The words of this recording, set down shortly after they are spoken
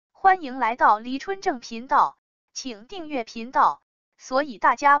欢迎来到黎春正频道，请订阅频道，所以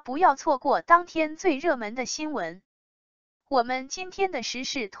大家不要错过当天最热门的新闻。我们今天的时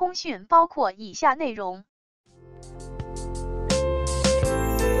事通讯包括以下内容：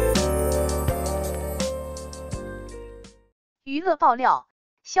娱乐爆料，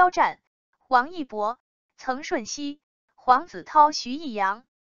肖战、王一博、曾舜晞、黄子韬徐艺洋。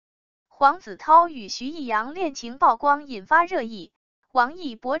黄子韬与徐艺洋恋情曝光引发热议，王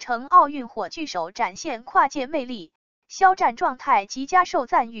一博成奥运火炬手展现跨界魅力，肖战状态极佳受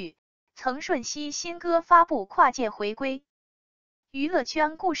赞誉，曾舜晞新歌发布跨界回归。娱乐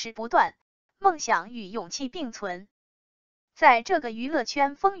圈故事不断，梦想与勇气并存。在这个娱乐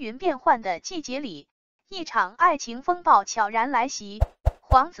圈风云变幻的季节里，一场爱情风暴悄然来袭，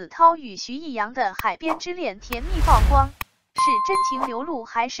黄子韬与徐艺洋的海边之恋甜蜜曝光，是真情流露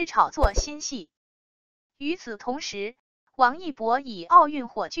还是炒作新戏？与此同时，王一博以奥运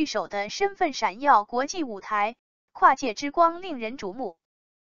火炬手的身份闪耀国际舞台，跨界之光令人瞩目。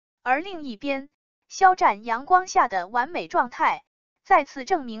而另一边，肖战阳光下的完美状态，再次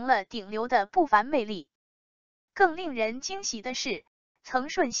证明了顶流的不凡魅力。更令人惊喜的是，曾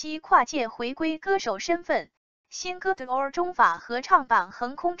舜晞跨界回归歌手身份，新歌 Dehors 中法合唱版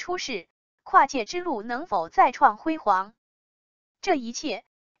横空出世，跨界之路能否再创辉煌？这一切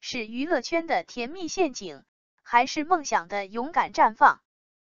是娱乐圈的甜蜜陷阱，还是梦想的勇敢绽放？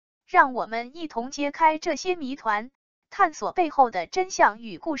让我们一同揭开这些谜团，探索背后的真相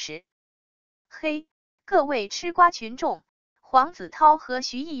与故事。嘿，各位吃瓜群众，黄子韬和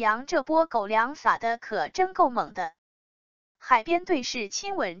徐艺洋这波狗粮撒的可真够猛的。海边对视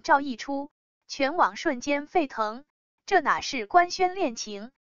亲吻照一出，全网瞬间沸腾，这哪是官宣恋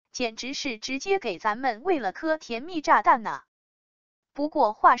情，简直是直接给咱们喂了颗甜蜜炸弹呢。不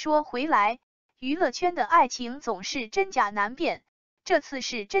过话说回来，娱乐圈的爱情总是真假难辨，这次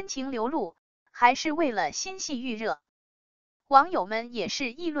是真情流露，还是为了新戏预热？网友们也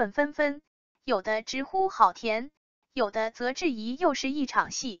是议论纷纷，有的直呼好甜，有的则质疑又是一场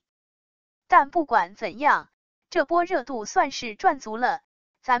戏。但不管怎样，这波热度算是赚足了，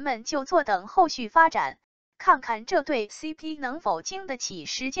咱们就坐等后续发展，看看这对 CP 能否经得起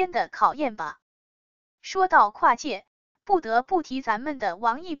时间的考验吧。说到跨界，不得不提咱们的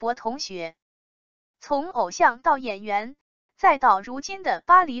王一博同学。从偶像到演员，再到如今的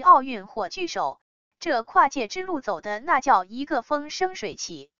巴黎奥运火炬手，这跨界之路走的那叫一个风生水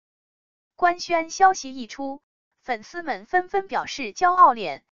起。官宣消息一出，粉丝们纷纷表示骄傲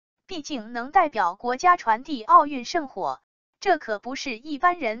脸，毕竟能代表国家传递奥运圣火，这可不是一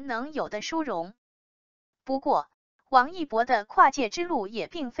般人能有的殊荣。不过，王一博的跨界之路也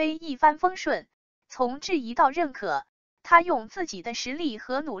并非一帆风顺，从质疑到认可，他用自己的实力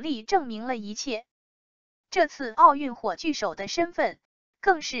和努力证明了一切。这次奥运火炬手的身份，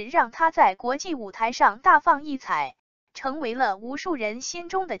更是让他在国际舞台上大放异彩，成为了无数人心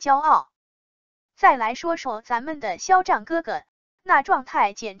中的骄傲。再来说说咱们的肖战哥哥，那状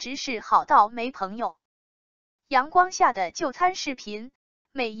态简直是好到没朋友。阳光下的就餐视频，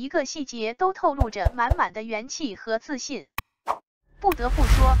每一个细节都透露着满满的元气和自信。不得不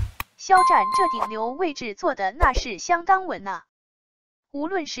说，肖战这顶流位置坐的那是相当稳呐，无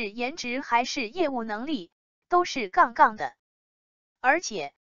论是颜值还是业务能力，都是杠杠的。而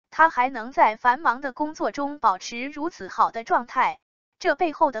且他还能在繁忙的工作中保持如此好的状态，这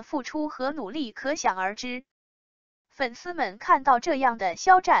背后的付出和努力可想而知。粉丝们看到这样的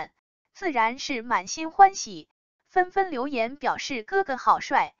肖战，自然是满心欢喜，纷纷留言表示哥哥好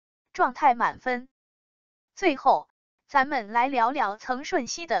帅，状态满分。最后，咱们来聊聊曾舜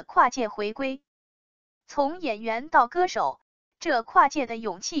晞的跨界回归。从演员到歌手，这跨界的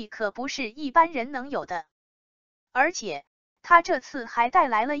勇气可不是一般人能有的。而且，他这次还带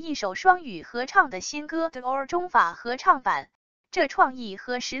来了一首双语合唱的新歌 Dehors 中法合唱版，这创意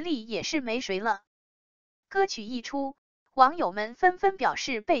和实力也是没谁了。歌曲一出，网友们纷纷表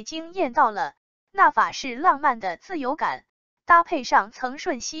示被惊艳到了，那法式浪漫的自由感，搭配上曾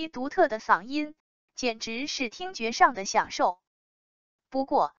舜晞独特的嗓音，简直是听觉上的享受。不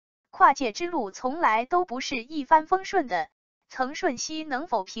过，跨界之路从来都不是一帆风顺的，曾舜晞能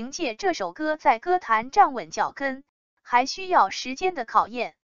否凭借这首歌在歌坛站稳脚跟，还需要时间的考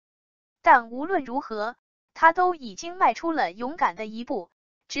验。但无论如何，他都已经迈出了勇敢的一步，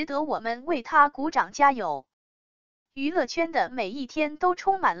值得我们为他鼓掌加油。娱乐圈的每一天都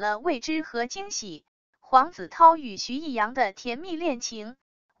充满了未知和惊喜，黄子韬与徐艺洋的甜蜜恋情，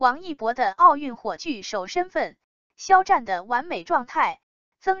王一博的奥运火炬手身份，肖战的完美状态，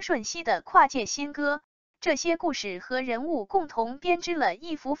曾舜晞的跨界新歌，这些故事和人物共同编织了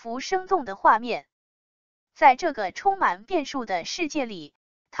一幅幅生动的画面。在这个充满变数的世界里，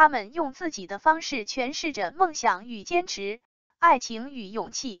他们用自己的方式诠释着梦想与坚持，爱情与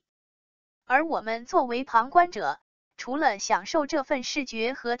勇气。而我们作为旁观者，除了享受这份视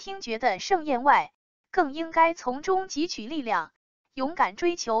觉和听觉的盛宴外，更应该从中汲取力量，勇敢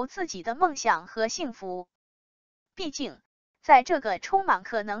追求自己的梦想和幸福。毕竟，在这个充满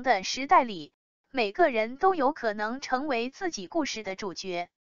可能的时代里，每个人都有可能成为自己故事的主角。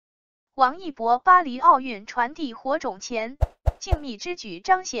王一博巴黎奥运传递火种前，静谧之举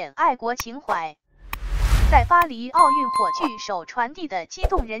彰显爱国情怀。在巴黎奥运火炬手传递的激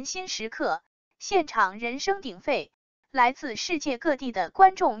动人心时刻，现场人声鼎沸，来自世界各地的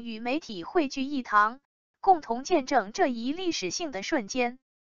观众与媒体汇聚一堂，共同见证这一历史性的瞬间。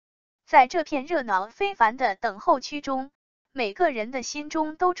在这片热闹非凡的等候区中，每个人的心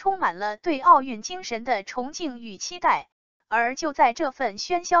中都充满了对奥运精神的崇敬与期待。而就在这份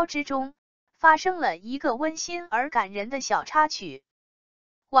喧嚣之中，发生了一个温馨而感人的小插曲。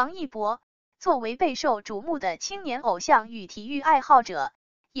王一博作为备受瞩目的青年偶像与体育爱好者，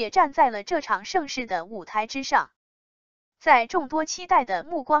也站在了这场盛事的舞台之上。在众多期待的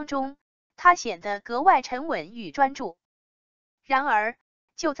目光中，他显得格外沉稳与专注。然而，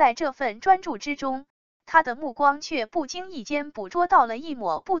就在这份专注之中，他的目光却不经意间捕捉到了一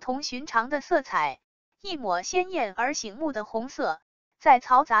抹不同寻常的色彩，一抹鲜艳而醒目的红色，在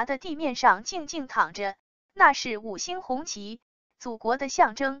嘈杂的地面上静静躺着。那是5星红旗，祖国的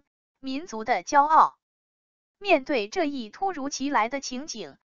象征，民族的骄傲。面对这一突如其来的情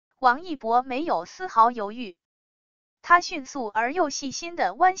景，王一博没有丝毫犹豫，他迅速而又细心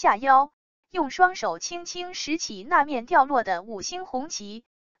地弯下腰，用双手轻轻拾起那面掉落的5星红旗，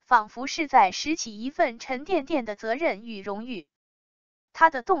仿佛是在拾起一份沉甸甸的责任与荣誉。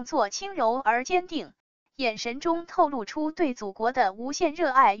他的动作轻柔而坚定，眼神中透露出对祖国的无限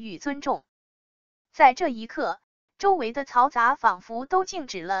热爱与尊重。在这一刻，周围的嘈杂仿佛都静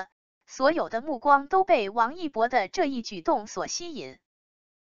止了，所有的目光都被王一博的这一举动所吸引。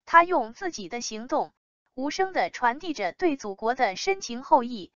他用自己的行动，无声地传递着对祖国的深情厚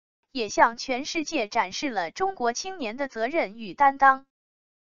谊，也向全世界展示了中国青年的责任与担当。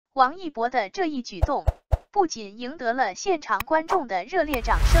王一博的这一举动，不仅赢得了现场观众的热烈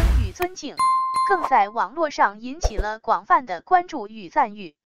掌声与尊敬，更在网络上引起了广泛的关注与赞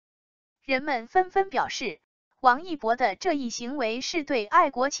誉。人们纷纷表示，王一博的这一行为是对爱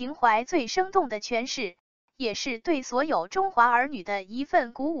国情怀最生动的诠释，也是对所有中华儿女的一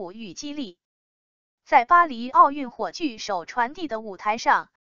份鼓舞与激励。在巴黎奥运火炬手传递的舞台上，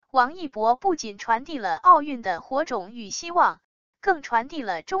王一博不仅传递了奥运的火种与希望，更传递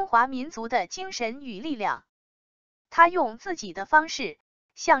了中华民族的精神与力量。他用自己的方式，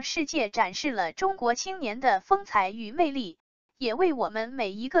向世界展示了中国青年的风采与魅力，也为我们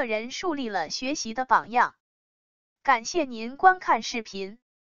每一个人树立了学习的榜样。感谢您观看视频。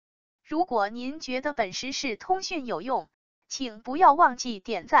如果您觉得本时事通讯有用，请不要忘记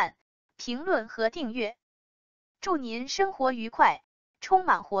点赞、评论和订阅。祝您生活愉快，充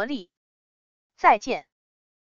满活力。再见。